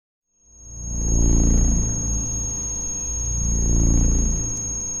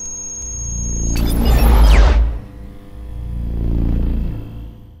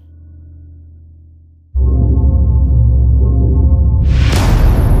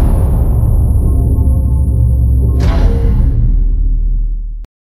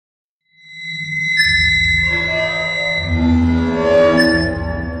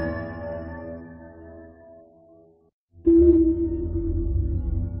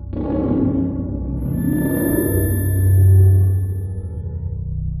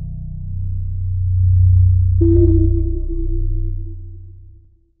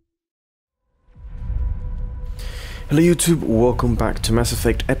Hello YouTube, welcome back to Mass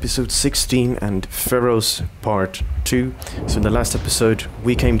Effect episode 16 and Feros part 2. So in the last episode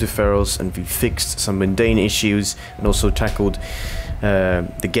we came to Feros and we fixed some mundane issues and also tackled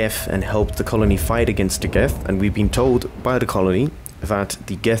the Geth and helped the colony fight against the Geth, and we've been told by the colony that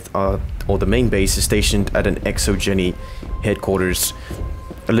the Geth are, or the main base is stationed at an Exogeni headquarters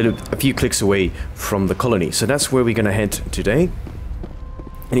a few clicks away from the colony. So that's where we're gonna head today.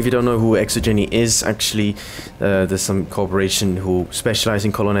 And if you don't know who Exogeni is, actually there's some corporation who specialize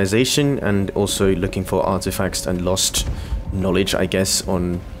in colonization and also looking for artifacts and lost knowledge, I guess,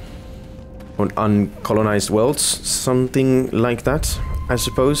 on uncolonized worlds, something like that, I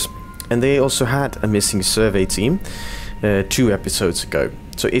suppose. And they also had a missing survey team 2 episodes ago.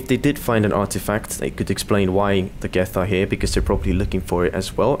 So if they did find an artifact, they could explain why the Geth are here, because they're probably looking for it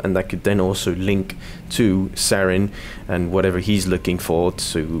as well, and that could then also link to Saren and whatever he's looking for,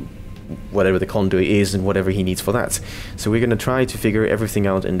 to whatever the conduit is and whatever he needs for that. So we're going to try to figure everything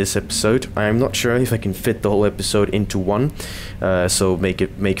out in this episode. I'm not sure if I can fit the whole episode into one, so make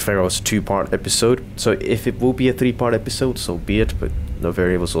Feros a 2-part episode. So if it will be a 3-part episode, so be it, but No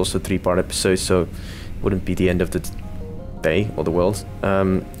Variable's also a 3-part episode, so it wouldn't be the end of the day or the world.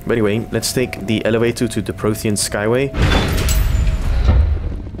 But anyway, let's take the elevator to the Prothean Skyway,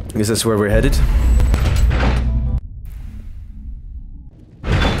 because that's where we're headed.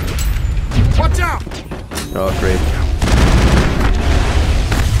 Watch out! Oh, great.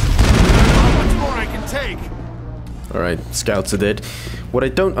 How much more I can take? Alright, scouts are dead. What I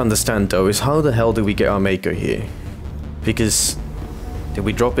don't understand though is how the hell did we get our Mako here? Because did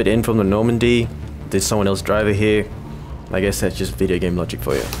we drop it in from the Normandy? Did someone else drive it here? I guess that's just video game logic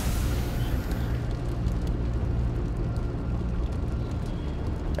for you.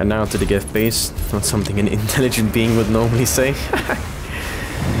 And now to the Geth base. Not something an intelligent being would normally say.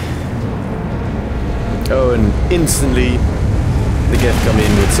 Oh, and instantly the Geth come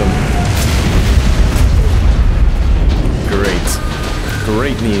in with some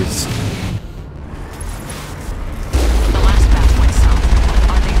great news.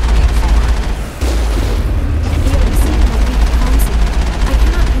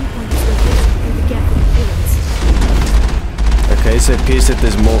 Okay, so it appears that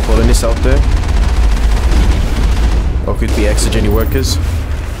there's more colonists out there. Or could be Exogeni workers.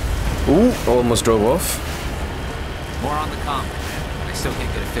 Ooh, almost drove off. More on the comm. I still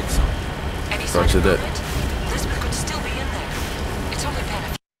can't get a fix on it. Any sign Roger of that. movement? Lisbon could still be in there. It's only been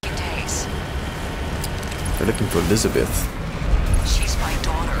a few days. They're looking for Elizabeth. She's my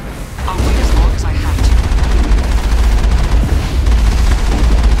daughter. I'll wait as long as I have to.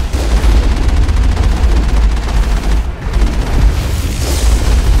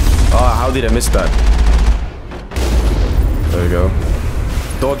 Oh, how did I miss that? There we go.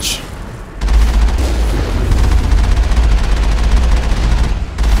 Dodge.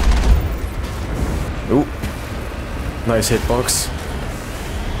 Ooh. Nice hitbox.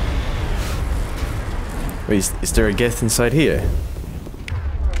 Wait, is there a Geth inside here?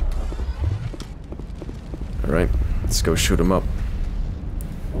 Alright, let's go shoot him up.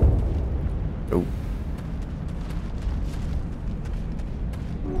 Oh.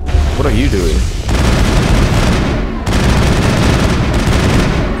 What are you doing?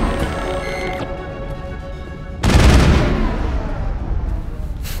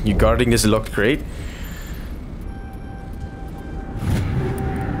 You guarding this locked crate?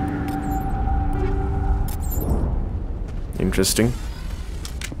 Interesting.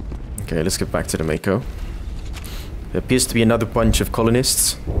 Okay, let's get back to the Mako. There appears to be another bunch of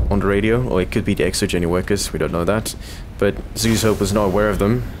colonists on the radio, or it could be the Exogeni workers, we don't know that. But Zeus Hope was not aware of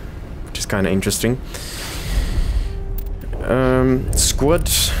them, which is kind of interesting. Squad,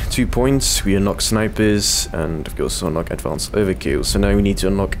 2 points. We unlock snipers, and of course unlock advanced overkill. So now we need to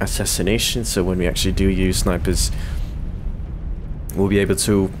unlock assassination, so when we actually do use snipers, we'll be able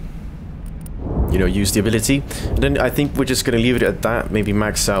to, you know, use the ability. And then I think we're just gonna leave it at that, maybe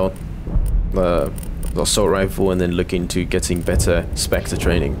max out the assault rifle and then look into getting better Spectre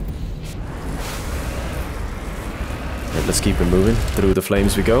training. Right, let's keep it moving. Through the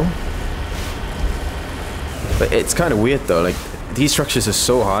flames we go. But it's kind of weird though, like these structures are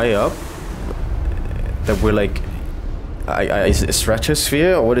so high up that we're like a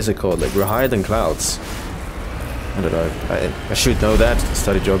stratosphere, or what is it called? Like we're higher than clouds. I don't know. I should know that.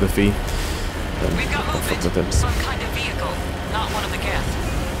 Study geography. We've got movement. Some kind of vehicle, not one of the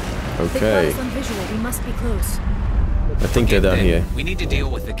Geth. Okay. On visual, we must be close. I think they're down here. We need to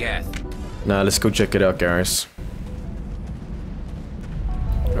deal with the Geth. Nah, let's go check it out, Garrus.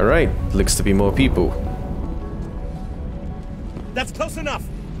 Alright, looks to be more people. That's close enough.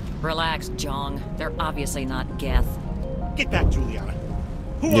 Relax, Jong. They're obviously not Geth. Get back, Juliana.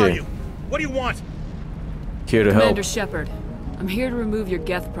 Who are you? What do you want? Here to help. Commander Shepard, I'm here to remove your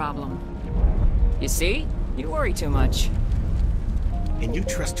Geth problem. You see? You worry too much. And you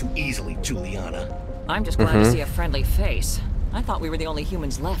trust too easily, Juliana. I'm just glad to see a friendly face. I thought we were the only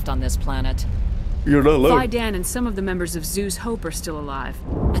humans left on this planet. You're not alone. Vidan and some of the members of Zoo's Hope are still alive.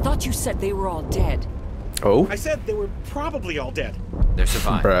 I thought you said they were all dead. Oh? I said they were probably all dead. They're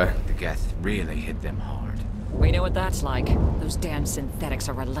surviving. Bruh. The Geth really hit them hard. We know what that's like. Those damn synthetics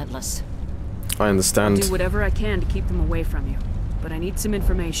are relentless. I understand. I'll do whatever I can to keep them away from you. But I need some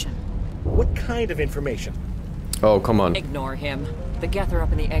information. What kind of information? Oh, come on. Ignore him. The Geth are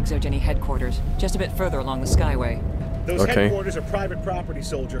up in the Exogeni headquarters, just a bit further along the Skyway. Those Okay. headquarters are private property,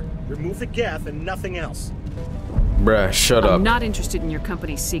 soldier. Remove the Geth and nothing else. Bruh, shut up. I'm not interested in your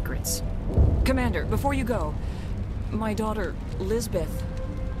company's secrets. Commander, before you go, my daughter, Lisbeth,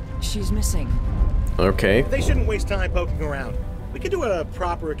 she's missing. Okay. They shouldn't waste time poking around. We could do a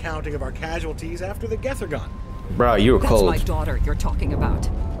proper accounting of our casualties after the Geth are gone. Bruh, you're That's cold. my daughter you're talking about.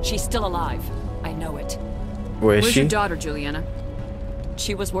 She's still alive. I know it. Where is Where's she? your daughter, Juliana?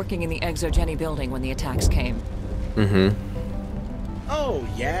 She was working in the Exogeni building when the attacks came. Oh,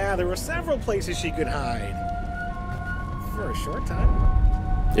 yeah, there were several places she could hide. For a short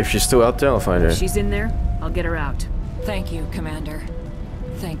time. If she's still out there, I'll find her. If she's in there, I'll get her out. Thank you, Commander.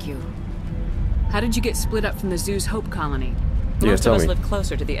 Thank you. How did you get split up from the Zoo's Hope colony? Yeah, Most tell of us me. lived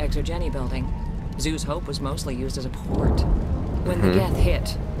closer to the Exogeni building. Zoo's Hope was mostly used as a port. When the Geth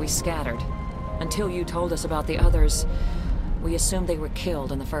hit, we scattered. Until you told us about the others, we assumed they were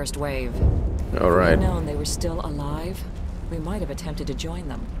killed in the first wave. If we Alright. had known they were still alive, we might have attempted to join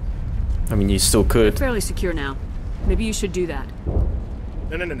them. I mean, you still could. Fairly secure now. Maybe you should do that.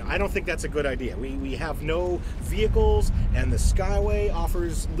 No. I don't think that's a good idea. We have no vehicles, and the Skyway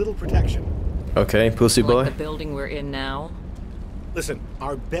offers little protection. Okay, pussy boy. Like the building we're in now. Listen,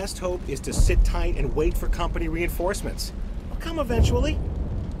 our best hope is to sit tight and wait for company reinforcements. They'll come eventually.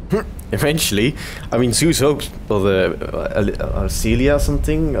 Eventually. I mean, Zeus Hope, or the Arcelia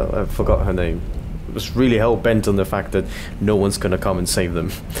something, I forgot her name, was really hell-bent on the fact that no one's gonna come and save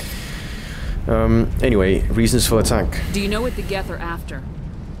them. Anyway, reasons for attack. Do you know what the Geth are after?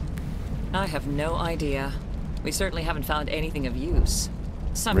 I have no idea. We certainly haven't found anything of use.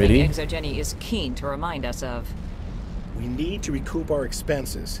 Something Really? Exogeni is keen to remind us of. We need to recoup our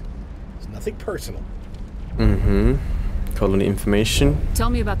expenses. It's nothing personal. Colony information. Tell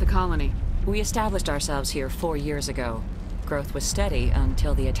me about the colony. We established ourselves here 4 years ago. Growth was steady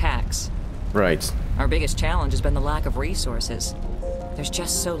until the attacks. Right. Our biggest challenge has been the lack of resources. There's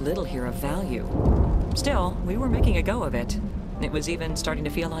just so little here of value. Still, we were making a go of it. It was even starting to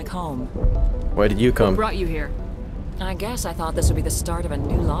feel like home. Why did you What come? brought you here? I guess I thought this would be the start of a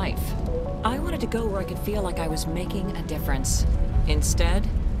new life. I wanted to go where I could feel like I was making a difference. Instead,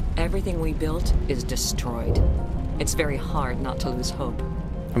 everything we built is destroyed. It's very hard not to lose hope.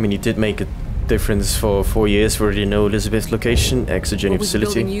 I mean, you did make a difference for 4 years. We already know Elizabeth's location, Exogeni What was the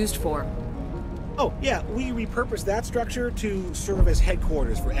building facility. used for? Oh, yeah, we repurposed that structure to serve as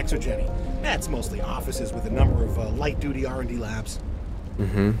headquarters for Exogeni. That's mostly offices with a number of light-duty R&D labs.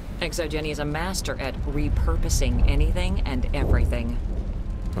 Exogeni is a master at repurposing anything and everything.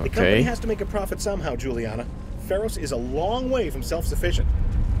 The company Okay. has to make a profit somehow, Juliana. Feros is a long way from self-sufficient.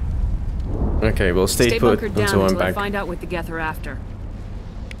 Okay, well, stay put bunkered down until I'm until I back. find out what the Geth are after.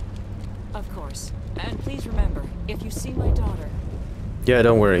 Of course. And please remember, if you see my daughter, Yeah,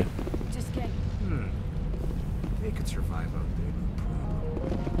 don't worry. just get... They could survive out there,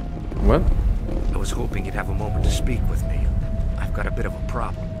 no problem. What? I was hoping you'd have a moment to speak with me. I've got a bit of a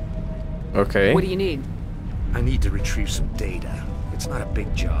problem. Okay. What do you need? I need to retrieve some data. It's not a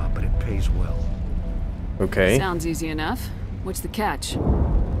big job, but it pays well. Okay. Sounds easy enough. What's the catch?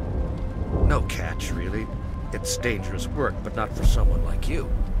 No catch, really. It's dangerous work, but not for someone like you.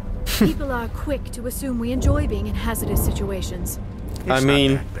 People are quick to assume we enjoy being in hazardous situations. It's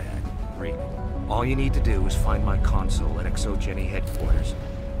mean- not that bad, really. All you need to do is find my console at Exogeni headquarters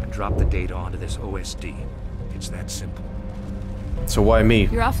and drop the data onto this OSD. It's that simple. So why me?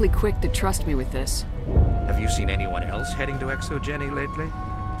 You're awfully quick to trust me with this. Have you seen anyone else heading to Exogeni lately?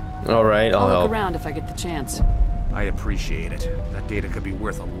 Alright, I'll I'll help. look around if I get the chance. I appreciate it. That data could be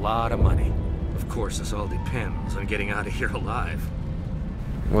worth a lot of money. Of course, this all depends on getting out of here alive.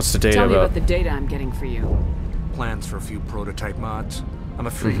 What's the data Tell me about? about the data I'm getting for you. Plans for a few prototype mods. I'm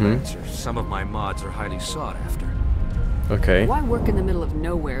a freelancer. Some of my mods are highly sought after. Okay. Why work in the middle of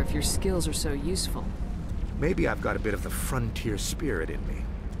nowhere if your skills are so useful? Maybe I've got a bit of the frontier spirit in me.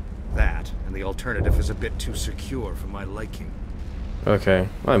 That, and the alternative is a bit too secure for my liking. Okay,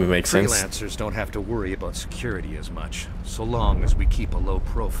 well, that makes sense. Freelancers don't have to worry about security as much, so long as we keep a low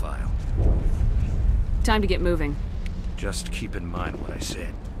profile. Time to get moving. Just keep in mind what I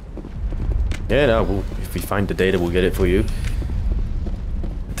said. Yeah, no, if we find the data, we'll get it for you.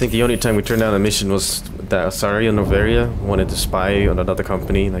 I think the only time we turned down a mission was that Asari on Noveria wanted to spy on another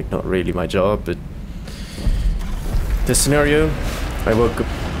company, like not really my job, but this scenario, I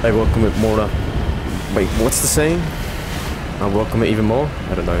welcome it more. Wait, what's the saying? I welcome it even more?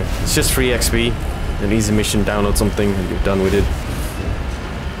 I don't know. It's just free XP, an easy mission, download something, and you're done with it.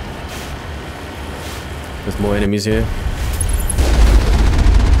 There's more enemies here.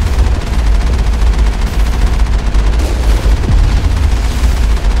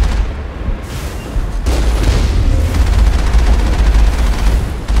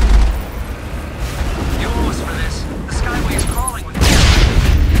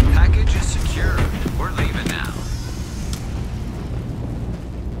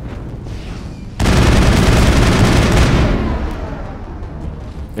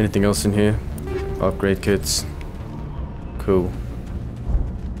 Anything else in here? Upgrade kits. Cool.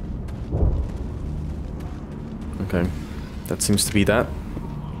 Okay. That seems to be that.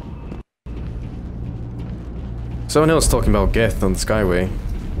 Someone else talking about Geth on the Skyway.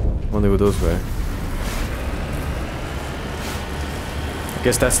 Wonder who those were. I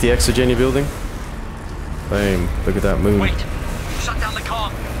guess that's the Exogeni building. Bam. Look at that moon. Wait! Shut down the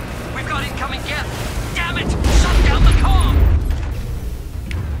comm! We've got incoming Geth! Damn it! Shut down the comm!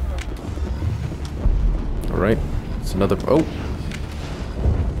 Alright, it's another. Oh!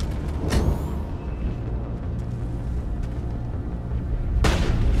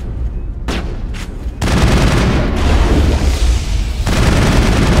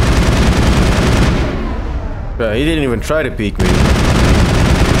 He didn't even try to peek me.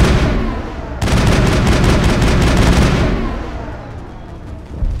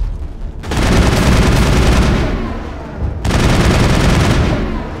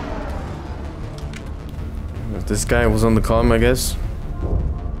 This guy was on the comm, I guess.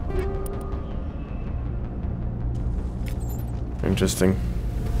 Interesting.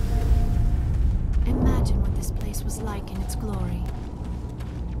 Imagine what this place was like in its glory.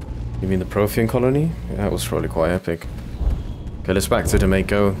 You mean the Prothean colony? Yeah, that was probably quite epic. Okay, let's back to the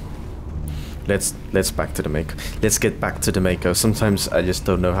Mako. Let's back to the Mako. Let's get back to the Mako. Sometimes I just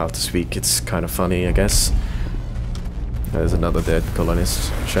don't know how to speak. It's kind of funny, I guess. There's another dead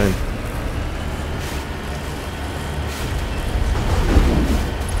colonist. Shame.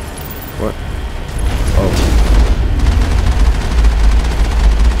 What? Oh.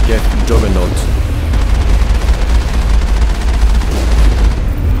 Get Juggernaut.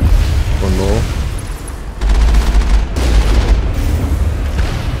 One more.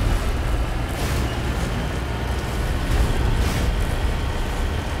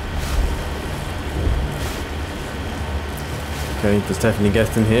 Okay, there's definitely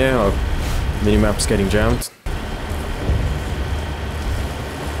Geth in here. Our minimap's getting jammed.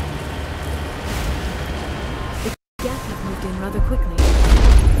 Geth have moved in rather quickly.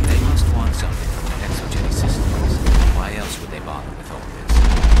 They must want something from the Exogeni systems. Why else would they bother with all this?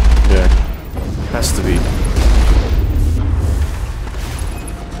 Yeah, has to be.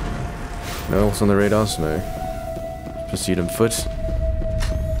 No, what's on the radars? No. Proceed on foot.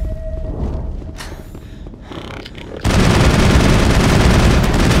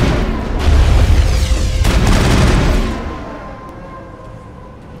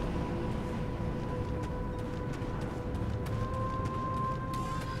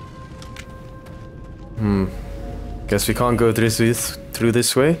 Guess we can't go through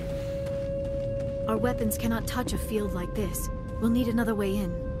this way. Our weapons cannot touch a field like this. We'll need another way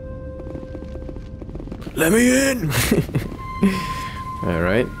in. Let me in!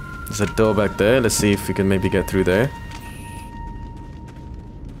 Alright. There's a door back there. Let's see if we can maybe get through there.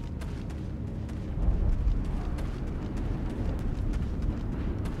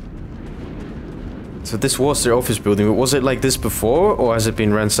 So this was their office building, but was it like this before, or has it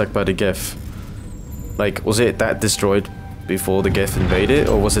been ransacked by the Geth? Like, was it that destroyed before the Geth invaded,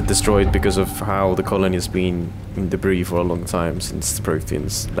 or was it destroyed because of how the colony has been in debris for a long time since the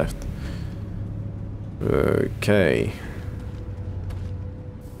Protheans left? Okay.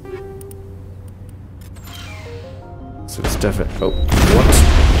 So it's definitely. Oh, what?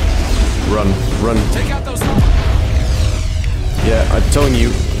 Run. Take out those. Yeah, I'm telling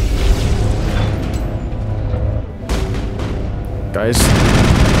you. Guys.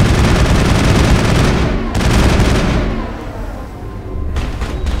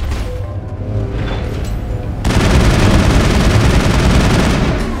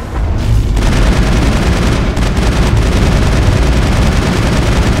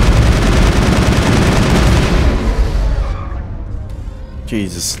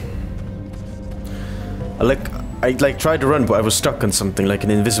 Jesus. I tried to run, but I was stuck on something, like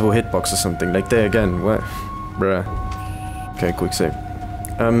an invisible hitbox or something. Like there again. What? Bruh. Okay, quick save.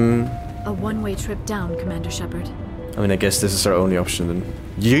 A one-way trip down, Commander Shepard. I mean, I guess this is our only option then.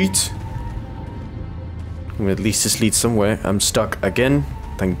 Yeet! I mean, at least this leads somewhere. I'm stuck again.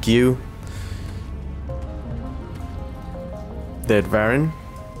 Thank you. Dead Varen.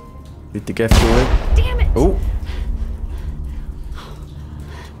 Did the Geth do it? Damn it! Oh!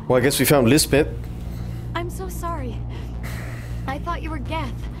 Well, I guess we found Lisbeth. I'm so sorry. I thought you were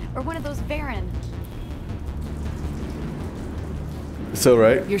Geth, or one of those Varen. It's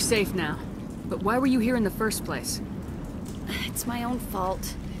alright. You're safe now. But why were you here in the first place? It's my own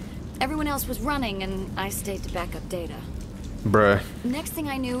fault. Everyone else was running, and I stayed to back up data. Bruh. Next thing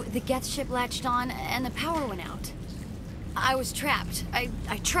I knew, the Geth ship latched on, and the power went out. I was trapped. I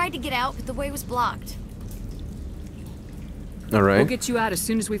tried to get out, but the way was blocked. Alright. We'll get you out as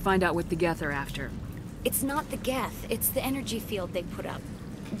soon as we find out what the Geth are after. It's not the Geth, it's the energy field they put up.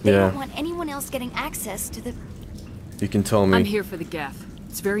 They don't want anyone else getting access to the... You can tell me. I'm here for the Geth.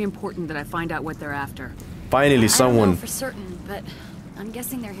 It's very important that I find out what they're after. Finally, someone. I don't know for certain, but I'm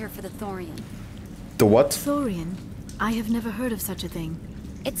guessing they're here for the Thorian. The what? Thorian? I have never heard of such a thing.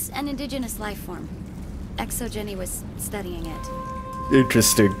 It's an indigenous life form. Exogeni was studying it.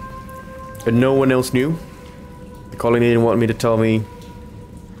 Interesting. And no one else knew? The colony didn't want me to tell me.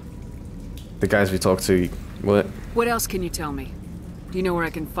 The guys we talked to, what? What else can you tell me? Do you know where I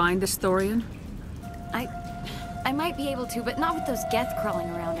can find this Thorian? I might be able to, but not with those Geth crawling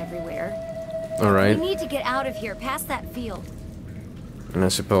around everywhere. Alright. We need to get out of here, past that field. And I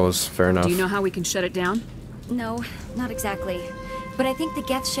suppose, fair enough. Do you know how we can shut it down? No, not exactly. But I think the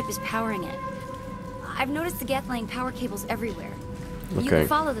Geth ship is powering it. I've noticed the Geth laying power cables everywhere. You can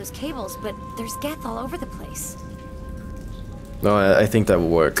follow those cables, but there's Geth all over the place. No, I think that will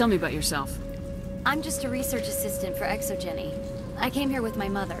work. Tell me about yourself. I'm just a research assistant for Exogeni. I came here with my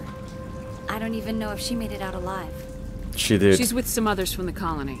mother. I don't even know if she made it out alive. She did. She's with some others from the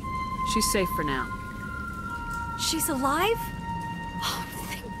colony. She's safe for now. She's alive? Oh,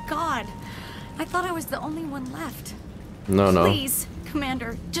 thank God. I thought I was the only one left. No. Please,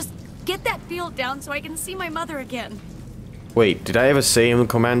 Commander, just get that field down so I can see my mother again. Wait, did I ever say him,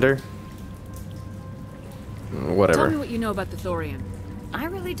 Commander? Whatever. Tell me what you know about the Thorian. I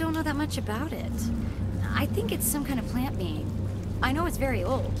really don't know that much about it. I think it's some kind of plant being. I know it's very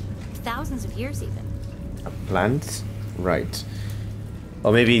old. Thousands of years, even. A plant? Right.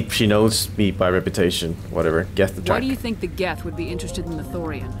 Or maybe she knows me by reputation. Whatever. Geth the track. Why do you think the Geth would be interested in the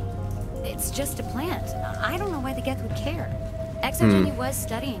Thorian? It's just a plant. I don't know why the Geth would care. Exogeni was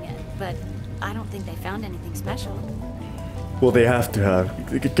studying it, but I don't think they found anything special. Well, they have to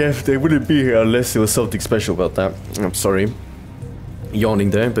have. Geth, they wouldn't be here unless there was something special about that. I'm sorry.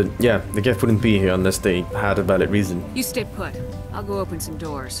 Yawning there, but yeah, the Geth wouldn't be here unless they had a valid reason. You stay put. I'll go open some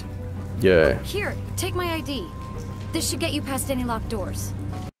doors. Yeah. Here, take my ID. This should get you past any locked doors.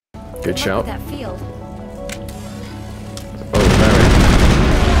 Good shout. That field. Oh, Mary.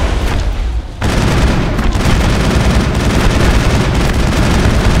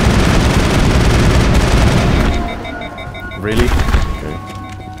 Really? Okay.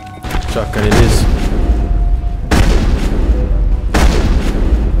 Shotgun it is.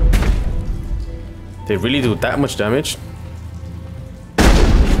 They really do that much damage?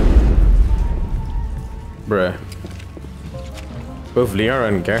 Bruh. Both Liara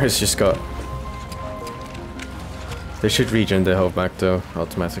and Garrus just got... They should regen their health back though,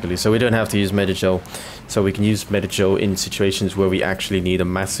 automatically. So we don't have to use Medichel. So we can use Medichel in situations where we actually need a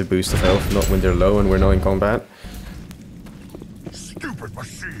massive boost of health, not when they're low and we're not in combat. Stupid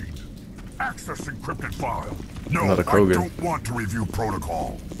machine! Access encrypted file. No, Not a Krogan. I don't want to review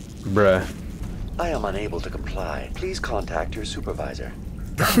protocol. Bruh. I am unable to comply. Please contact your supervisor.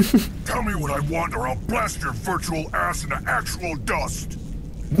 Tell me what I want or I'll blast your virtual ass into actual dust!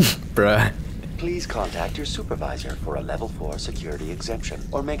 Bruh. Please contact your supervisor for a level 4 security exemption,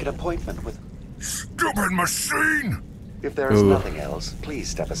 or make an appointment with... Stupid machine! If there is nothing else, please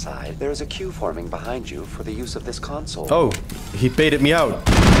step aside. There is a queue forming behind you for the use of this console. Oh, he baited me out.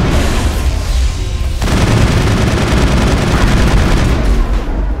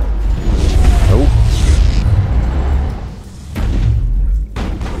 Oh.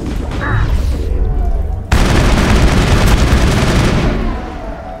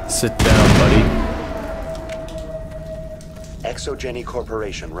 Sit down, buddy. Exogeni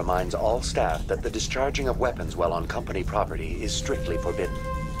Corporation reminds all staff that the discharging of weapons while on company property is strictly forbidden.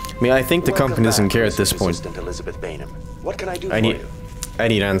 I mean, I think the company doesn't care at this point. Elizabeth Bainham. What can I do for you? I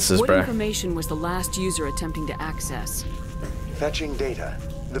need answers, What bruh. information was the last user attempting to access? Fetching data.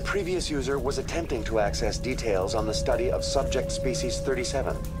 The previous user was attempting to access details on the study of subject species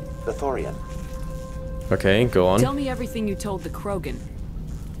 37, the Thorian. Okay, go on. Tell me everything you told the Krogan.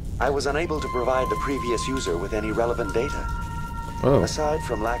 I was unable to provide the previous user with any relevant data. Oh. Aside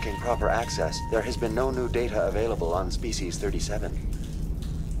from lacking proper access, there has been no new data available on species 37.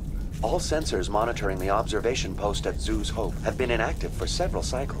 All sensors monitoring the observation post at Zoo's Hope have been inactive for several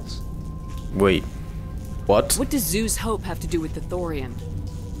cycles. Wait. What? What does Zoo's Hope have to do with the Thorian?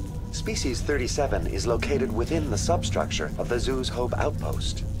 Species 37 is located within the substructure of the Zoo's Hope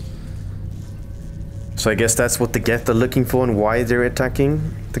outpost. So I guess that's what the Geth are looking for and why they're attacking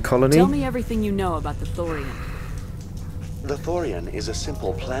the colony? Tell me everything you know about the Thorian. The Thorian is a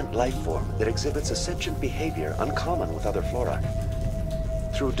simple plant life form that exhibits a sentient behavior uncommon with other flora.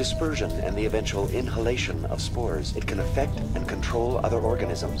 Through dispersion and the eventual inhalation of spores, it can affect and control other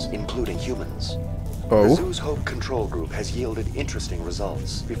organisms, including humans. Oh? The Zoo's Hope control group has yielded interesting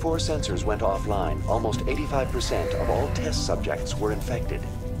results. Before sensors went offline, almost 85% of all test subjects were infected.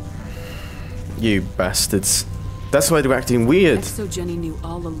 You bastards. That's why they're acting weird. Exogeni knew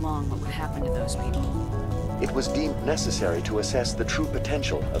all along what would happen to those people. It was deemed necessary to assess the true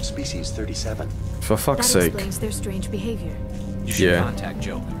potential of species 37. For fuck's That sake. explains their strange behavior. You should contact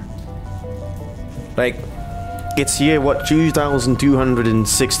Joker. Like, it's year, what,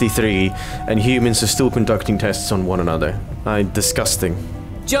 2263, and humans are still conducting tests on one another. Disgusting.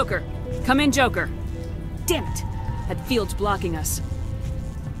 Joker! Come in, Joker! Damn it! That field's blocking us.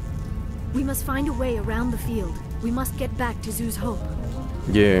 We must find a way around the field. We must get back to Zoo's Hope.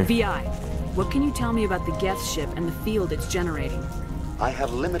 Yeah. VI, what can you tell me about the Geth ship and the field it's generating? I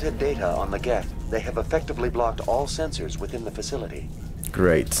have limited data on the Geth. They have effectively blocked all sensors within the facility.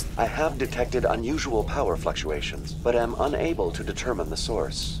 Great. I have detected unusual power fluctuations, but am unable to determine the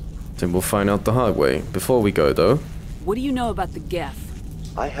source. Then we'll find out the hard way. Before we go, though. What do you know about the Geth?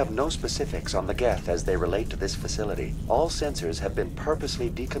 I have no specifics on the Geth as they relate to this facility. All sensors have been purposely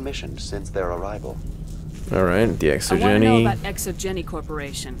decommissioned since their arrival. Alright, the I want to know Exogeni. about Exogeni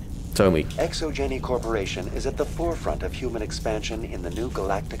Corporation. Tell me. Exogeni Corporation is at the forefront of human expansion in the new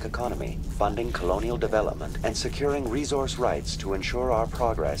galactic economy, funding colonial development and securing resource rights to ensure our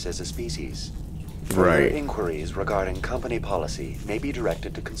progress as a species. Further Right. inquiries regarding company policy may be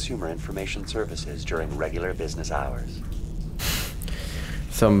directed to Consumer Information Services during regular business hours.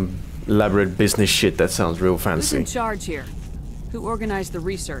 Some elaborate business shit that sounds real Who's fancy. in charge here? Who organized the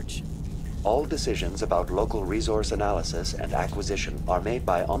research? All decisions about local resource analysis and acquisition are made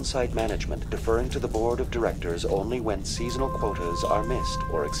by on-site management, deferring to the board of directors only when seasonal quotas are missed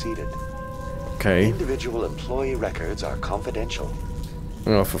or exceeded. Okay. Individual employee records are confidential.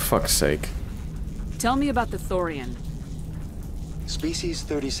 Oh, for fuck's sake. Tell me about the Thorian. Species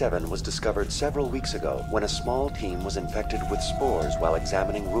 37 was discovered several weeks ago when a small team was infected with spores while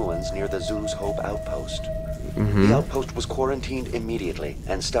examining ruins near the Zoo's Hope outpost. The outpost was quarantined immediately,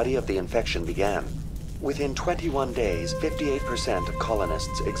 and study of the infection began. Within 21 days, 58% of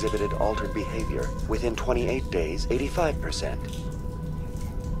colonists exhibited altered behavior. Within 28 days, 85%.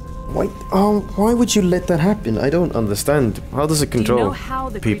 Why would you let that happen? I don't understand. How does it control Do you know how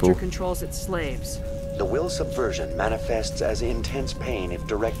the people? creature controls its slaves? The will subversion manifests as intense pain if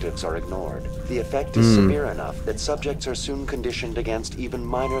directives are ignored. The effect is severe enough that subjects are soon conditioned against even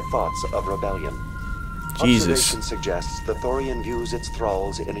minor thoughts of rebellion. Jesus. Observation suggests the Thorian views its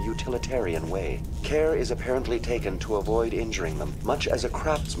thralls in a utilitarian way. Care is apparently taken to avoid injuring them, much as a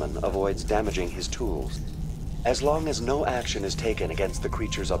craftsman avoids damaging his tools. As long as no action is taken against the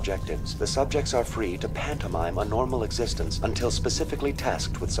creature's objectives, the subjects are free to pantomime a normal existence until specifically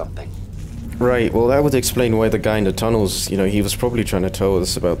tasked with something. Right, well that would explain why the guy in the tunnels, you know, he was probably trying to tell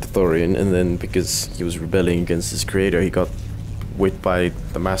us about the Thorian, and then because he was rebelling against his creator, he got whipped by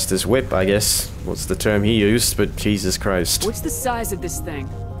the Master's Whip, I guess. What's the term he used, but Jesus Christ. What's the size of this thing?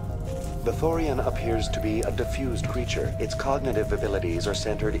 The Thorian appears to be a diffused creature. Its cognitive abilities are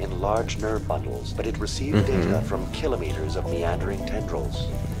centered in large nerve bundles, but it receives data from kilometers of meandering tendrils.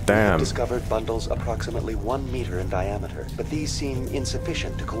 We have Damn. discovered bundles approximately 1 meter in diameter, but these seem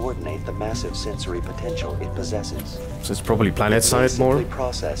insufficient to coordinate the massive sensory potential it possesses. So it's probably planet It may side more? simply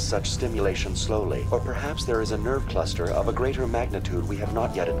process such stimulation slowly, or perhaps there is a nerve cluster of a greater magnitude we have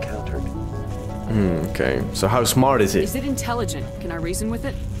not yet encountered. Okay, so how smart is it? Is it intelligent? Can I reason with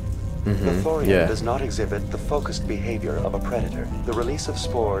it? The Thorian yeah. does not exhibit the focused behavior of a predator. The release of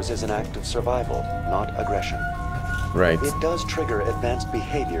spores is an act of survival, not aggression. Right. It does trigger advanced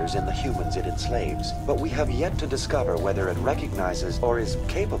behaviors in the humans it enslaves, but we have yet to discover whether it recognizes or is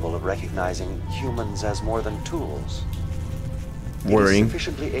capable of recognizing humans as more than tools. It is Worrying.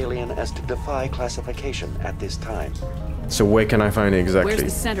 sufficiently alien as to defy classification at this time. So where can I find it exactly? Where's the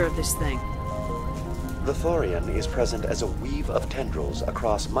center of this thing? The thorian is present as a weave of tendrils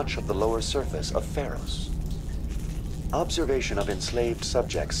across much of the lower surface of Feros. Observation of enslaved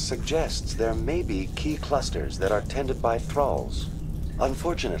subjects suggests there may be key clusters that are tended by thralls.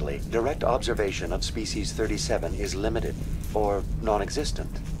 Unfortunately, direct observation of species 37 is limited, or non-existent.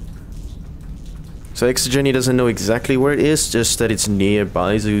 So Exogeni doesn't know exactly where it is, just that it's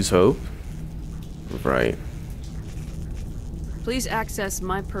nearby Zeus Hope. Right. Please access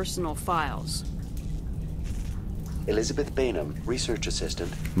my personal files. Elizabeth Bainham, Research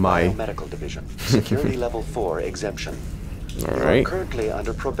Assistant, My. Biomedical Division, Security Level 4 exemption. All You right. are currently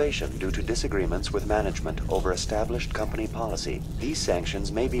under probation due to disagreements with management over established company policy. These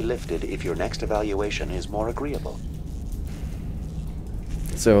sanctions may be lifted if your next evaluation is more agreeable.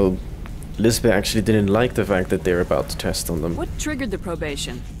 So Elizabeth actually didn't like the fact that they're about to test on them. What triggered the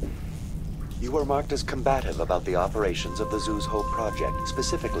probation? You were marked as combative about the operations of the Zeus Hope project,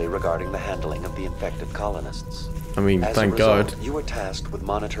 specifically regarding the handling of the infected colonists. I mean, As thank a result, God. you were tasked with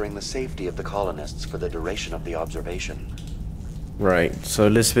monitoring the safety of the colonists for the duration of the observation. Right, so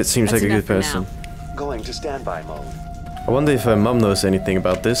Elizabeth seems like a good person. Going to standby mode. I wonder if her mum knows anything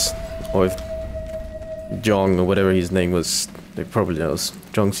about this, or if Jong or whatever his name was, they probably knows.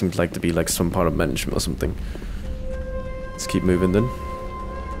 Jong seems like to be like some part of management or something. Let's keep moving then.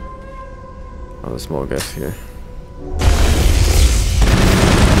 Oh, there's more guys here.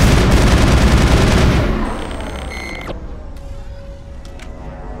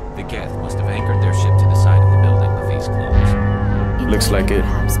 The Geth must have anchored their ship to the side of the building with these claws. Looks like it.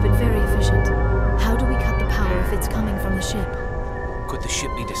 Perhaps, but very efficient. How do we cut the power if it's coming from the ship? Could the ship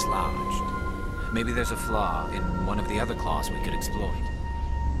be dislodged? Maybe there's a flaw in one of the other claws we could exploit.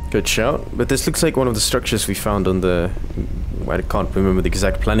 Good shout. But this looks like one of the structures we found on the... I can't remember the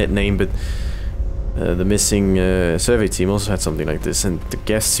exact planet name, but the missing survey team also had something like this, and the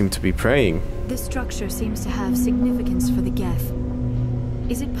Geth seem to be praying. This structure seems to have significance for the Geth.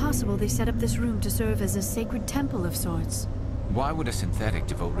 Is it possible they set up this room to serve as a sacred temple of sorts? Why would a synthetic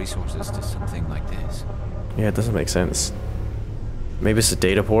devote resources to something like this? Yeah, it doesn't make sense. Maybe it's a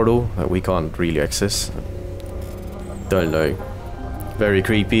data portal that we can't really access. Don't know. Very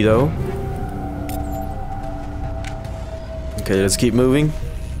creepy though. Okay, let's keep moving.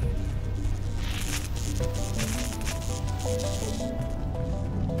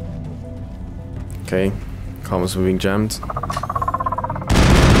 Okay, comms moving jammed.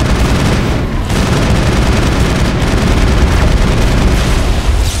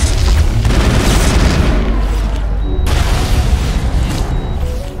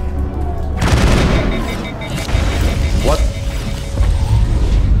 What?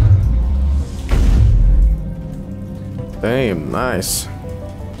 Damn, nice.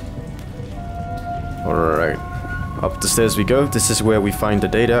 Alright. Up the stairs we go. This is where we find the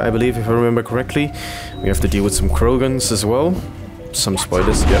data, I believe, if I remember correctly. We have to deal with some Krogans as well. Some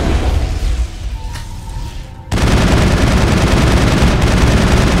spoilers, yeah.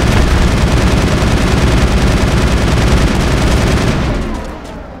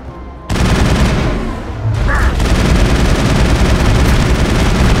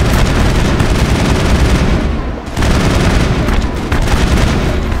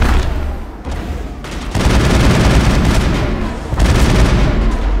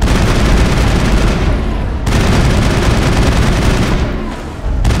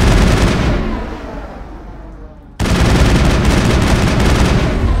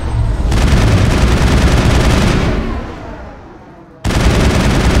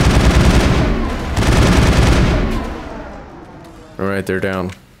 Alright, they're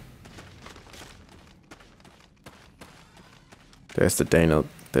down. There's the download.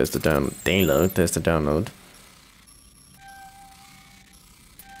 There's the download. There's the download.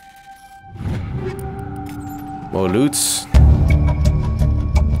 More loots.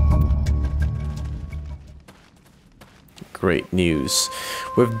 Great news.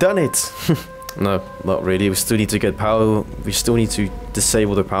 We've done it! No, not really. We still need to get power. We still need to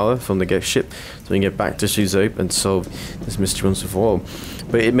disable the power from the Geth ship so we can get back to Zeus Hope and solve this mystery once and for all.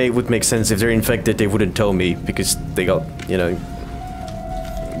 But it would make sense if they're infected, they wouldn't tell me because they got, you know,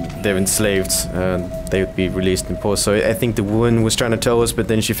 they're enslaved and they would be released in port. So I think the woman was trying to tell us, but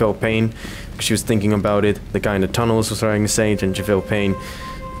then she felt pain because she was thinking about it. The guy in the tunnels was trying to say it and she felt pain.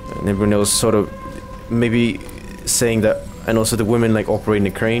 And everyone else sort of maybe saying that. And also the woman like operating the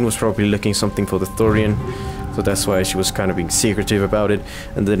crane was probably looking something for the thorian. So that's why she was kind of being secretive about it.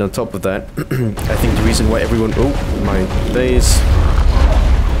 And then on top of that, I think the reason why everyone, oh my days,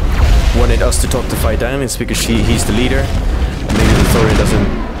 wanted us to talk to Faidan is because he's the leader. Maybe the thorian doesn't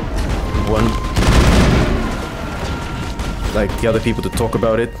want. like the other people to talk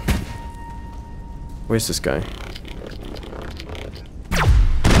about it. Where's this guy?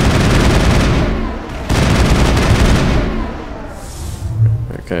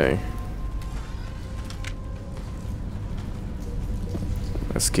 Okay.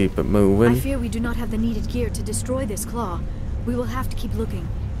 Let's keep it moving. I fear we do not have the needed gear to destroy this claw. We will have to keep looking.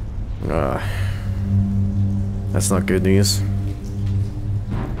 That's not good news.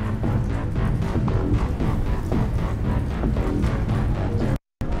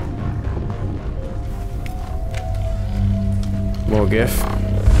 More Geth.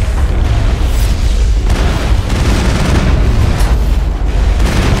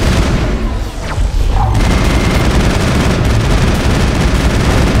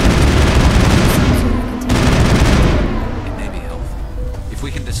 It may be helpful. If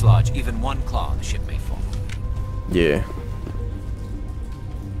we can dislodge even one claw, the ship may fall. Yeah.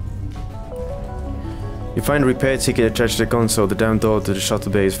 You find a repair ticket attached to the console. The down door to the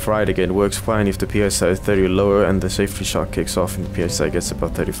shuttle bay is fried again. Works fine if the PSI is 30 or lower and the safety shock kicks off and the PSI gets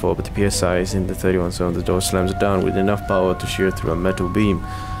above 34, but the PSI is in the 31 zone. The door slams down with enough power to shear through a metal beam.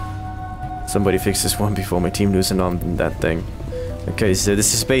 Somebody fix this one before my team lose an arm in that thing. Okay, so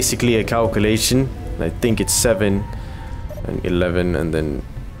this is basically a calculation. I think it's 7 and 11 and then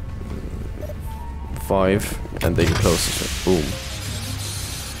 5 and then you close it. Boom.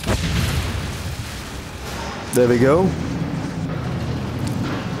 There we go.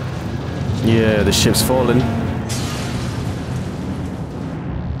 Yeah, the ship's fallen.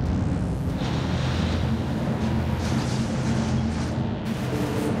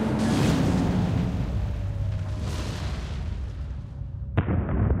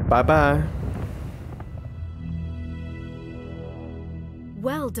 Bye-bye.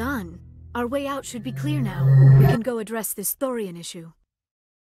 Well done. Our way out should be clear now. We can go address this thorium issue.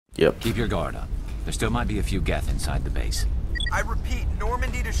 Yep. Keep your guard up. There still might be a few Geth inside the base. I repeat,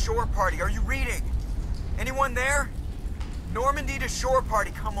 Normandy to shore party. Are you reading? Anyone there? Normandy to shore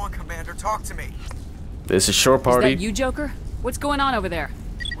party. Come on, Commander, talk to me. There's a shore party. Is that you, Joker? What's going on over there?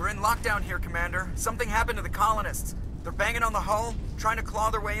 We're in lockdown here, Commander. Something happened to the colonists. They're banging on the hull, trying to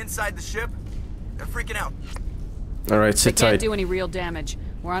claw their way inside the ship. They're freaking out. Alright, sit tight. They can't do any real damage.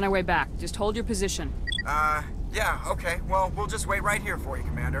 We're on our way back. Just hold your position. Yeah, okay. Well, we'll just wait right here for you,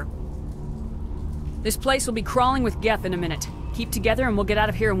 Commander. This place will be crawling with Geth in a minute. Keep together and we'll get out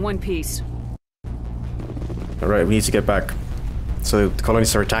of here in one piece. Alright, we need to get back. So the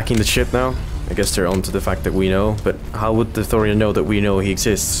colonists are attacking the ship now. I guess they're onto the fact that we know, but how would the Thorian know that we know he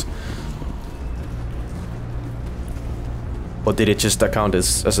exists? Or did it just account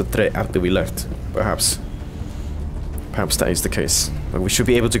as a threat after we left? Perhaps. Perhaps that is the case. But we should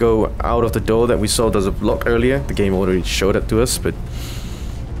be able to go out of the door that we saw there's a block earlier. The game already showed it to us, but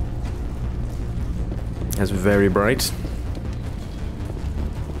it's very bright.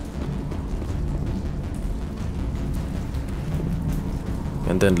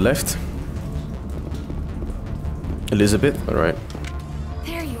 And then left. Elizabeth, alright.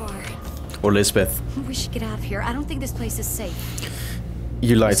 There you are. Or Lisbeth. We should get out of here. I don't think this place is safe.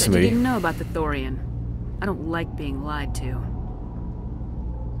 You lied to You me. didn't know about the Thorian. I don't like being lied to.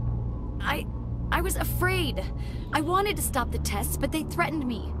 I was afraid. I wanted to stop the tests, but they threatened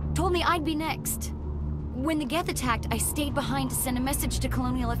me. Told me I'd be next. When the Geth attacked, I stayed behind to send a message to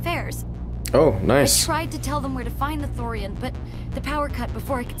Colonial Affairs. Oh, nice. I tried to tell them where to find the Thorian, but the power cut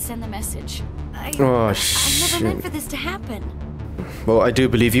before I could send the message. I never meant for this to happen. Well, I do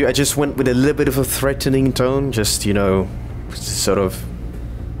believe you. I just went with a little bit of a threatening tone. Just, you know, sort of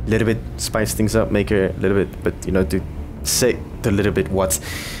a little bit spice things up, make her a little bit, but, you know, to say a little bit what,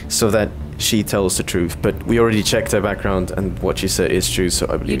 so that she tells the truth. But we already checked her background, and what she said is true, so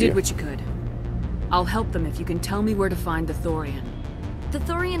I believe you. You did what you could. I'll help them if you can tell me where to find the Thorian. The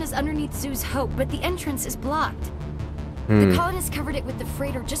Thorian is underneath Zoo's Hope, but the entrance is blocked. The colonists covered it with the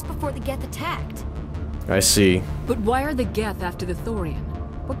freighter just before the Geth attacked. I see. But why are the Geth after the Thorian?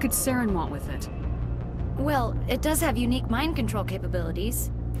 What could Saren want with it? Well, it does have unique mind control capabilities.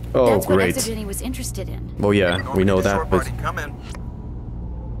 Oh, That's what great. Exogeni was interested in. Well, yeah, we know that, but... Come in.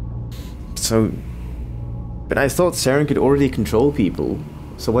 So... But I thought Saren could already control people.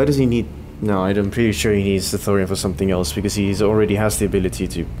 So why does he need... No, I'm pretty sure he needs the Thorian for something else, because he already has the ability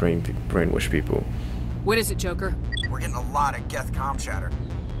to brainwash people. What is it, Joker? We're getting a lot of Geth comm chatter.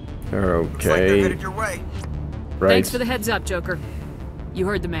 Okay. Looks like they're headed your way. Right. Thanks for the heads up, Joker. You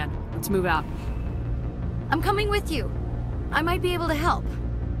heard the man. Let's move out. I'm coming with you. I might be able to help.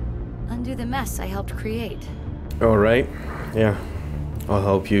 Undo the mess I helped create. Alright. Yeah. I'll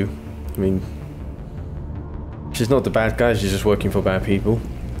help you. I mean... She's not the bad guy, she's just working for bad people.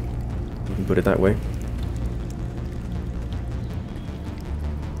 You can put it that way.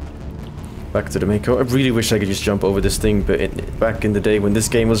 Back to the Mako. I really wish I could just jump over this thing, but back in the day when this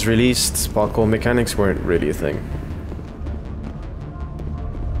game was released, parkour mechanics weren't really a thing.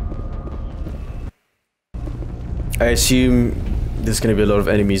 I assume there's gonna be a lot of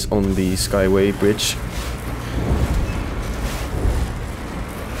enemies on the Skyway Bridge.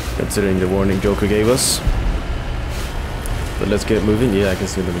 Considering the warning Joker gave us. But let's get moving. Yeah, I can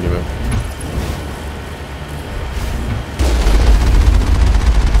see the minimap.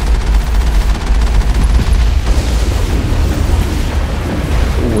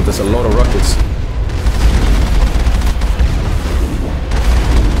 Ooh, there's a lot of rockets.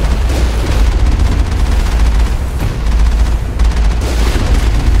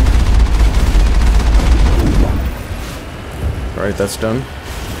 Alright, that's done.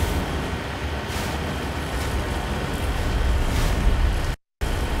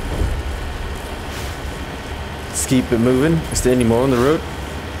 Let's keep it moving. Is there any more on the road?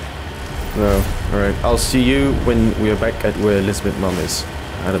 No. Alright, I'll see you when we are back at where Elizabeth Mom is.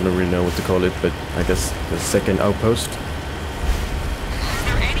 I don't really know what to call it, but I guess the second outpost. Is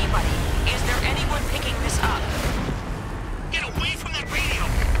there anybody? Is there anyone picking this up? Get away from that radio!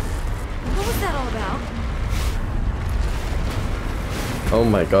 What was that all about? Oh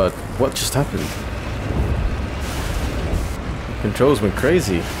my god, what just happened? Controls went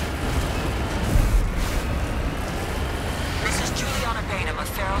crazy. This is Juliana Bainham of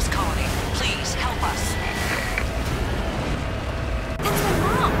Feros Colony. Please help us. That's my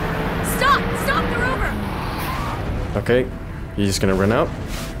mom! Stop! Stop the rover! Okay, you're just gonna run out?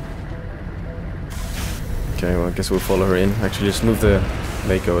 Okay, well I guess we'll follow her in. Actually, just move the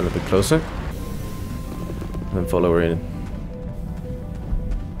Mako a little bit closer. And follow her in.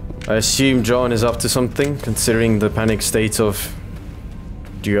 I assume John is up to something, considering the panic state of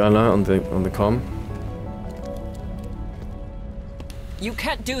Juliana on the comm. You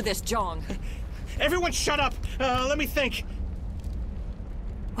can't do this, John. Everyone shut up! Let me think.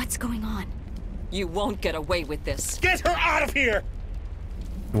 What's going on? You won't get away with this. Get her out of here!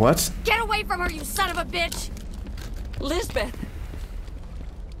 What? Get away from her, you son of a bitch! Lisbeth!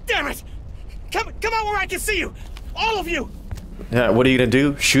 Damn it! Come out where I can see you! All of you! Yeah, what are you gonna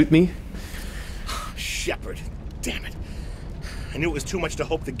do? Shoot me? Shepard, damn it. I knew it was too much to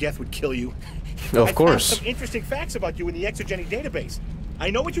hope the Geth would kill you. Of course. I found some interesting facts about you in the Exogeni database. I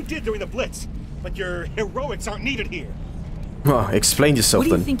know what you did during the Blitz, but your heroics aren't needed here. Well, explain yourself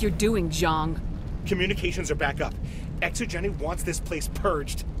then. What do you think you're doing, Zhang? Communications are back up. Exogeni wants this place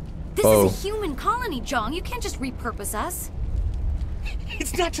purged. This is a human colony, Zhang. You can't just repurpose us.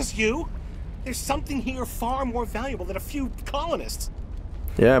 It's not just you. There's something here far more valuable than a few colonists.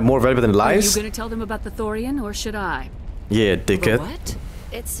 Yeah, more valuable than lives? Are you gonna tell them about the Thorian, or should I? Yeah, dickhead. What?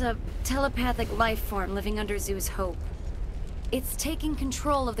 It's a telepathic life form living under Zoo's Hope. It's taking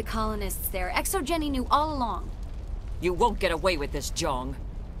control of the colonists there. Exogeni knew all along. You won't get away with this, Jong.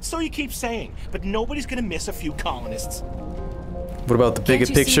 So you keep saying, but nobody's gonna miss a few colonists. What about the bigger Can't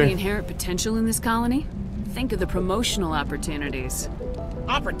you picture? see the inherent potential in this colony? Think of the promotional opportunities.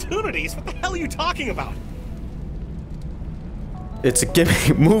 Opportunities? What the hell are you talking about? It's a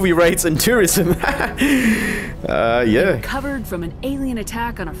gimmick. Movie rights and tourism. Yeah. Recovered from an alien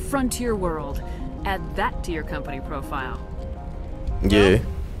attack on a frontier world. Add that to your company profile. Yeah.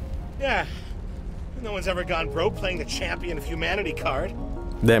 Yeah. No one's ever gone broke playing the champion of humanity card.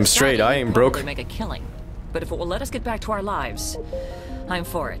 Damn straight, I ain't broke. Probably make a killing, but if it will let us get back to our lives, I'm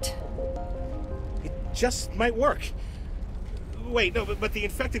for it. It just might work. Wait, no, but the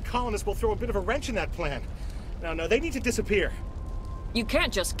infected colonists will throw a bit of a wrench in that plan. No, they need to disappear. You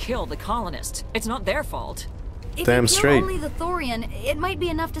can't just kill the colonists. It's not their fault. If Damn you kill straight. only the Thorian, it might be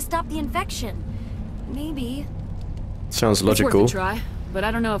enough to stop the infection. Maybe. Sounds It's worth logical. a try, but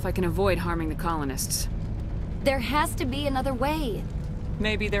I don't know if I can avoid harming the colonists. There has to be another way.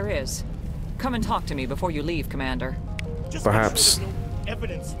 Maybe there is. Come and talk to me before you leave, Commander. Just Perhaps. make sure there's no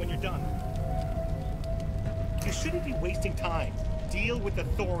evidence when you're done. You shouldn't be wasting time. Deal with the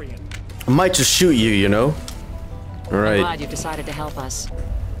Thorian. I might just shoot you, you know? I'm Alright. glad you've decided to help us.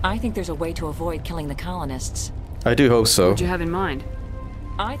 I think there's a way to avoid killing the colonists. I do hope so. What do you have in mind?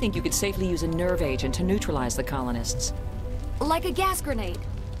 I think you could safely use a nerve agent to neutralize the colonists. Like a gas grenade.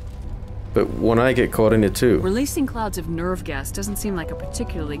 But when I get caught in it too. Releasing clouds of nerve gas doesn't seem like a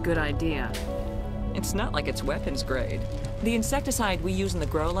particularly good idea. It's not like it's weapons grade. The insecticide we use in the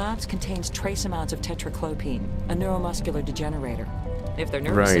grow labs contains trace amounts of tetraclopine, a neuromuscular degenerator. If their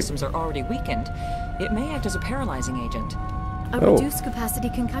nervous systems are already weakened, it may act as a paralyzing agent. A reduced capacity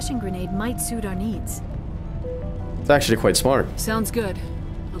concussion grenade might suit our needs. It's actually quite smart. Sounds good.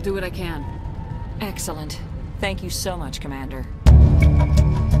 I'll do what I can. Excellent. Thank you so much, Commander.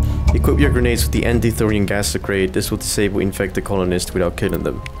 Equip your grenades with the anti-thorium gas upgrade. This will disable infected colonists without killing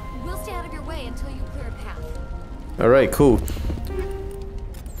them. We'll stay out of your way until you clear a path. Alright, cool.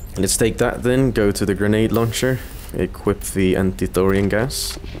 Let's take that then, go to the grenade launcher, equip the anti-thorium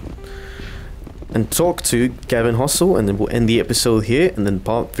gas, and talk to Gavin Hossel, and then we'll end the episode here, and then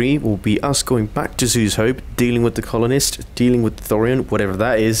part 3 will be us going back to Zeus Hope, dealing with the colonist, dealing with the Thorian, whatever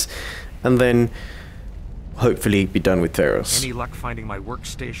that is, and then hopefully be done with Feros. Any luck finding my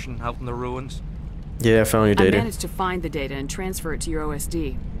workstation out in the ruins? Yeah, I found your data. I managed to find the data and transfer it to your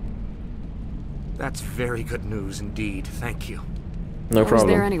OSD. That's very good news indeed, thank you. No problem. I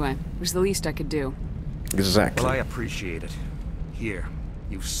was there anyway. It was the least I could do. Exactly. Well, I appreciate it. Here,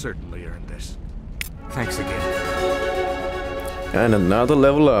 you've certainly earned this. Thanks again. And another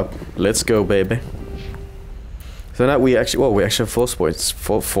level up. Let's go, baby. So now we actually, well, we actually have 4 points.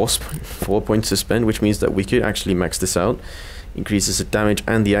 4 points to spend, which means that we could actually max this out. Increases the damage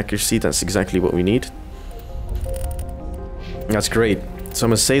and the accuracy. That's exactly what we need. That's great. So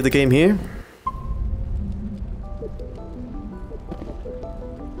I'm gonna save the game here.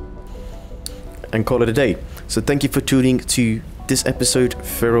 And call it a day. So thank you for tuning to this episode,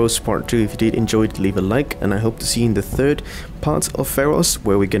 Feros Part 2. If you did enjoy it, leave a like, and I hope to see you in the 3rd part of Feros,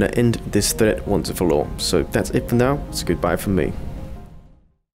 where we're gonna end this thread once and for all. So that's it for now. It's goodbye from me.